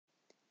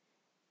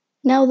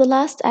Now the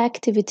last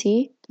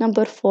activity,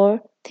 number 4,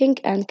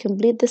 think and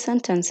complete the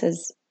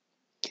sentences.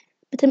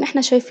 مثل ما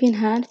احنا شايفين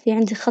هان في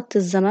عندي خط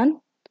الزمن،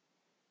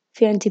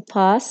 في عندي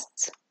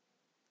past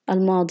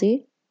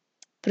الماضي،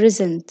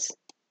 present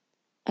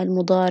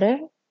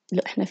المضارع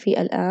اللي احنا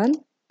فيه الآن،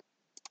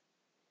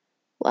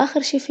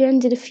 وآخر شي في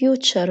عندي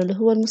الفيوتشر اللي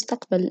هو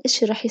المستقبل،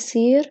 الإشي راح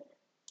يصير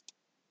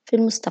في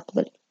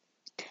المستقبل.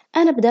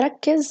 أنا بدي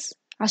أركز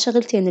على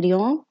شغلتين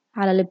اليوم،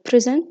 على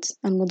البريزنت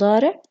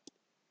المضارع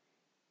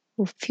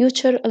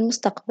وفيوتشر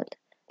المستقبل.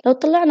 لو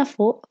طلعنا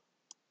فوق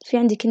في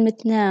عندي كلمة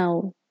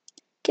now.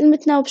 كلمة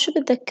now بشو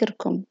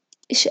بتذكركم؟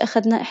 إشي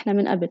أخذناه إحنا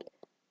من قبل،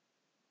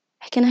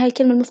 حكينا هاي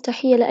الكلمة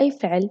المفتاحية لأي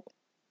فعل،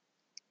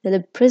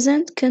 لل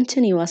present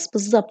continuous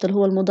بالضبط، اللي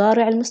هو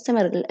المضارع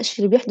المستمر،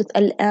 الأشي اللي بيحدث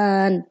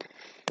الآن.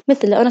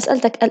 مثل لو أنا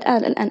سألتك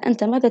الآن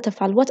أنت ماذا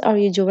تفعل؟ What are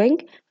you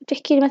doing؟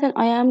 بتحكي لي مثلا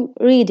I am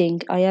reading,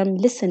 I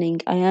am listening,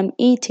 I am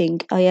eating,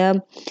 I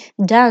am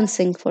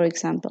dancing for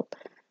example.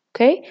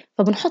 أوكي؟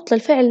 فبنحط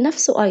للفعل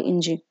نفسه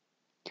ing.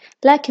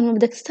 لكن لما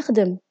بدك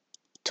تستخدم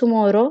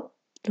tomorrow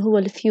اللي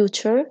هو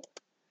future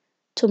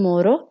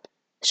tomorrow،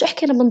 شو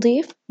حكينا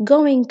بنضيف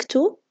going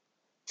to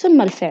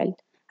ثم الفعل.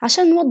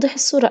 عشان نوضح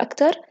الصورة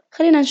أكتر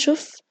خلينا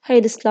نشوف هاي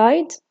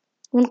السلايد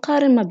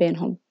ونقارن ما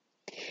بينهم.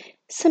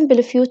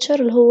 simple future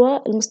اللي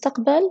هو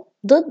المستقبل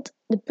ضد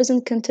ال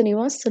present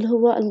continuous اللي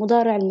هو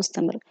المضارع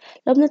المستمر.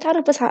 لو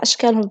بنتعرف بس على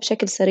أشكالهم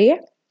بشكل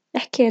سريع،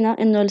 حكينا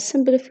إنه ال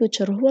simple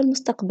future هو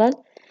المستقبل،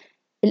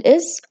 ال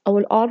is أو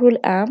ال are وال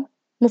am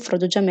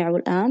مفرد وجمع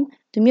وال am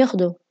بدهم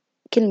ياخدوا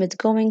كلمة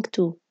going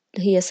to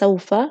اللي هي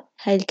سوف،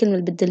 هاي الكلمة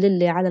اللي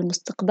بتدللي على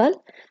المستقبل،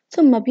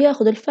 ثم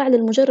بياخد الفعل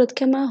المجرد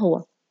كما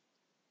هو،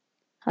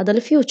 هذا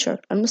ال future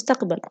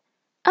المستقبل.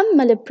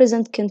 أما ال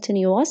present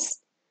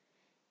continuous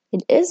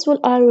ال is وال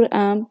are وال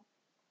am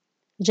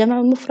جمع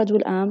المفرد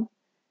والآم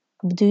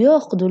بده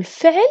ياخدوا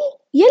الفعل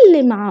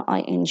يلي مع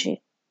ing،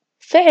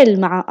 فعل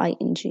مع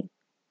ing.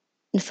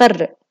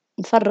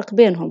 نفرق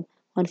بينهم.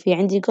 هون في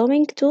عندي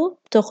going to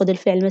بتاخد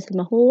الفعل مثل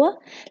ما هو،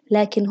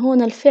 لكن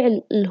هون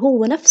الفعل اللي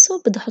هو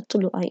نفسه بدي أحط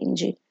له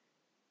ing.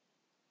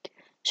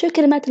 شو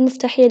الكلمات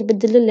المفتاحية اللي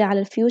بتدللي على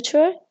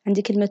الفيوتشر؟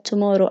 عندي كلمة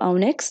tomorrow أو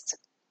next،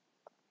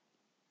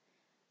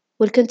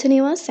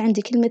 والcontinuous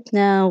عندي كلمة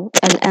now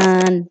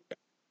الآن.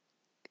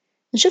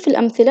 نشوف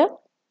الأمثلة.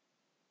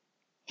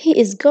 He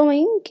is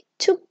going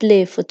to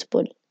play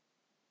football.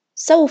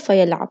 سوف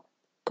يلعب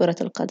كرة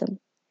القدم.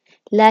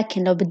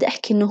 لكن لو بدي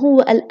أحكي إنه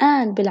هو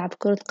الآن بيلعب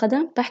كرة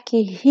قدم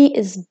بحكي he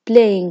is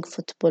playing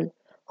football،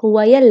 هو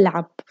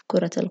يلعب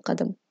كرة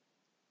القدم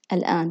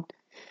الآن.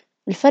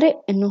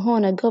 الفرق إنه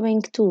هون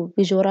going to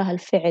بيجي وراها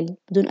الفعل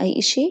بدون أي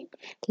إشي،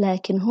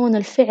 لكن هون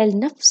الفعل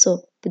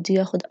نفسه بده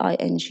ياخد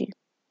ing.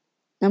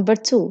 Number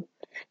 2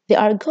 they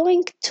are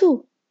going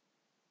to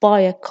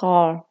buy a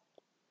car.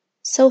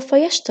 سوف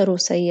يشتروا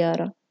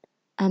سيارة.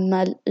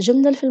 أما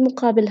الجملة اللي في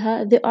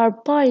المقابلها they are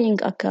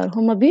buying a car،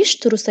 هم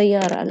بيشتروا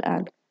سيارة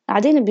الآن،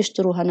 قاعدين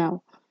بيشتروها now.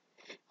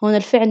 هون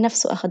الفعل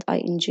نفسه أخذ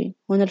ing،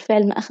 هون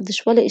الفعل ما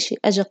أخذش ولا إشي،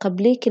 أجا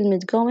قبليه كلمة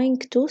going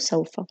to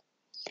سوف.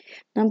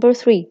 Number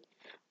 3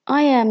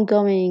 I am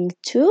going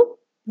to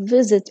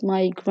visit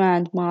my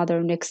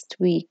grandmother next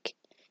week.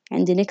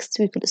 عندي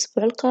next week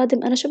الأسبوع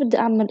القادم، أنا شو بدي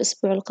أعمل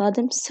الأسبوع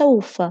القادم؟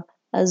 سوف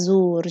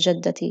أزور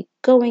جدتي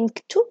going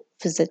to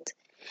visit.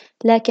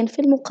 لكن في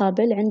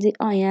المقابل عندي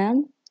I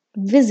am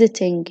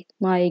visiting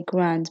my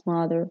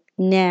grandmother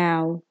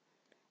now.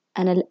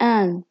 أنا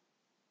الآن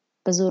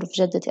بزور في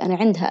جدتي، أنا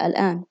عندها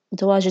الآن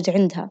متواجد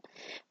عندها.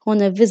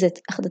 هون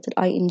visit أخذت ال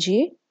ing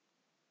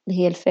اللي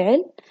هي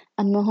الفعل،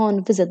 أما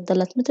هون visit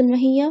ضلت مثل ما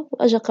هي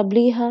وأجا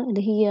قبليها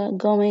اللي هي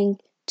going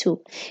to.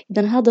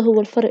 إذن هذا هو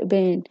الفرق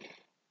بين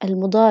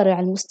المضارع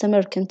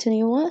المستمر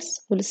continuous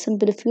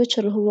والsimple future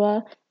اللي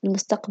هو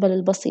المستقبل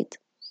البسيط.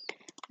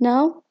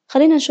 Now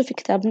خلينا نشوف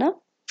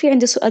كتابنا. في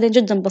عندي سؤالين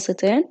جدا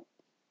بسيطين،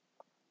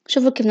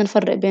 شوفوا كيف بدنا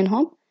نفرق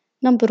بينهم.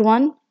 Number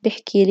 1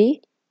 بيحكي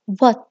لي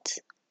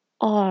What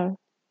are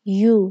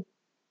you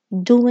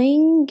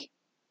doing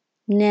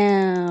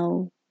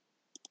now؟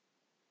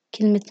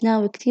 كلمة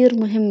now كتير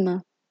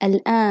مهمة.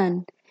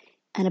 الآن،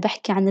 أنا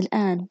بحكي عن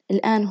الآن.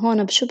 الآن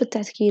هون بشو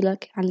بتحكي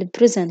لك؟ عن ال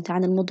present،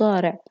 عن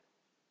المضارع.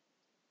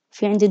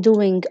 في عندي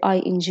doing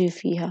ing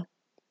فيها.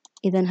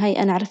 إذا هاي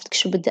أنا عرفت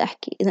شو بدي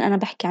أحكي. إذا أنا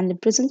بحكي عن ال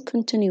present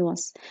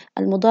continuous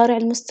المضارع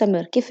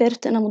المستمر. كيف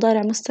عرفت أنا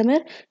مضارع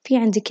مستمر؟ في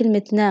عندي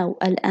كلمة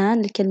now الآن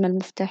الكلمة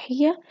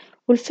المفتاحية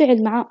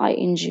والفعل مع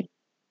ing.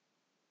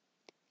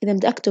 إذا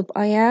بدي أكتب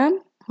I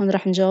am، هون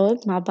راح نجاوب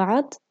مع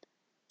بعض.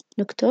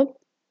 نكتب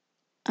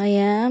I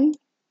am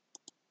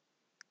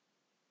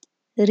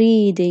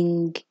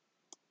reading،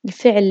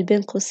 الفعل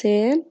بين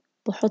قوسين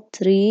بحط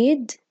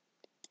read،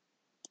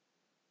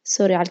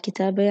 سوري على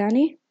الكتابة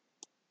يعني،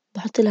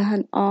 بحط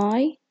لها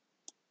I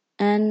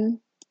N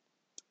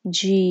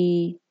G.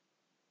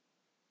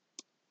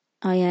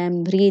 I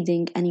am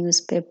reading a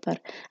newspaper.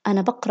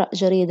 أنا بقرأ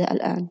جريدة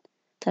الآن.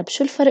 طيب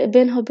شو الفرق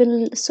بينها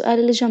وبين السؤال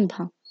اللي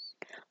جنبها؟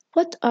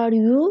 What are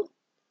you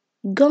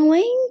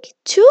going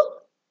to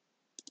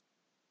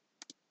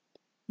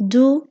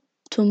do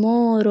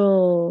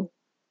tomorrow؟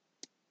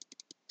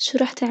 شو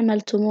راح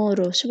تعمل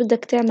tomorrow؟ شو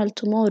بدك تعمل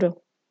tomorrow؟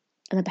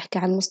 أنا بحكي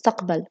عن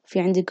المستقبل، في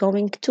عندي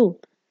going to.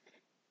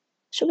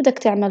 شو بدك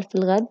تعمل في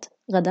الغد؟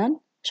 غدا.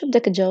 شو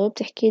بدك تجاوب؟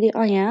 تحكي لي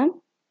I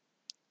am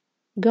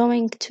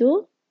going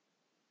to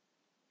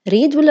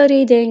read ولا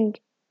reading؟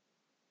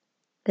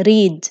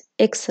 read.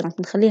 excellent.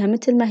 نخليها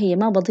مثل ما هي،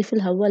 ما بضيف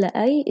لها ولا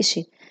أي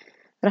إشي.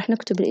 راح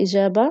نكتب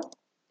الإجابة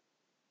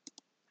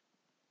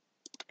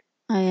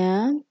I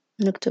am،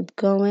 نكتب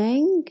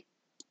going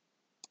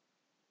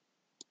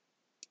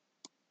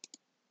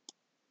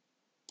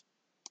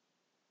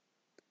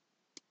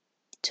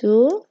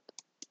to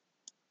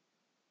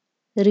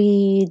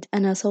read.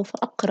 أنا سوف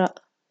أقرأ.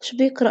 شو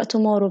بيقرأ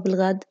tomorrow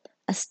بالغد؟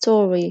 a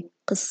story،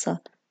 قصة.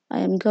 I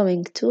am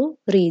going to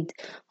read.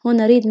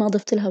 هنا read ما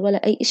ضفت لها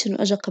ولا أي إشي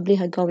إنه أجا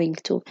قبلها going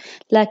to.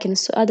 لكن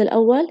السؤال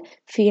الأول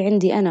في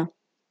عندي أنا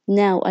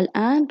now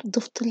الآن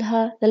ضفت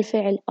لها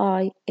للفعل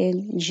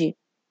ing.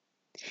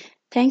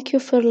 Thank you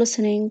for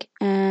listening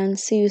and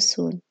see you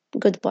soon.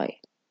 Goodbye.